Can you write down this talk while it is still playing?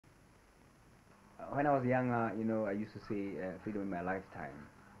when I was younger, you know, I used to say freedom in my lifetime.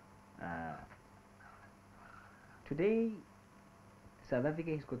 Uh, Today, South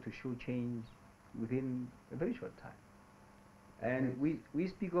Africa has got to show change within a very short time. And we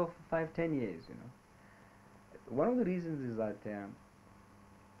speak of 5-10 years, you know. One of the reasons is that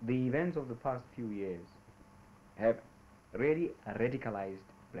the events of the past few years have really radicalized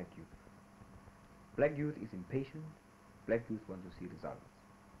black youth. Black youth is impatient. Black youth want to see results.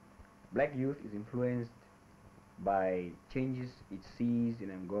 Black youth is influenced by changes it sees in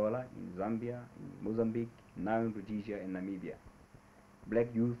Angola, in Zambia, in Mozambique, now in Rhodesia and Namibia. Black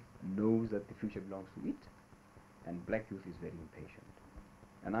youth knows that the future belongs to it, and black youth is very impatient.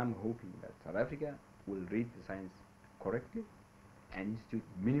 And I'm hoping that South Africa will read the science correctly and institute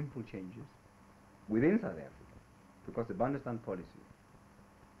meaningful changes within South Africa, because the Bantustan policy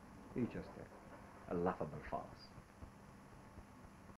is just a laughable farce.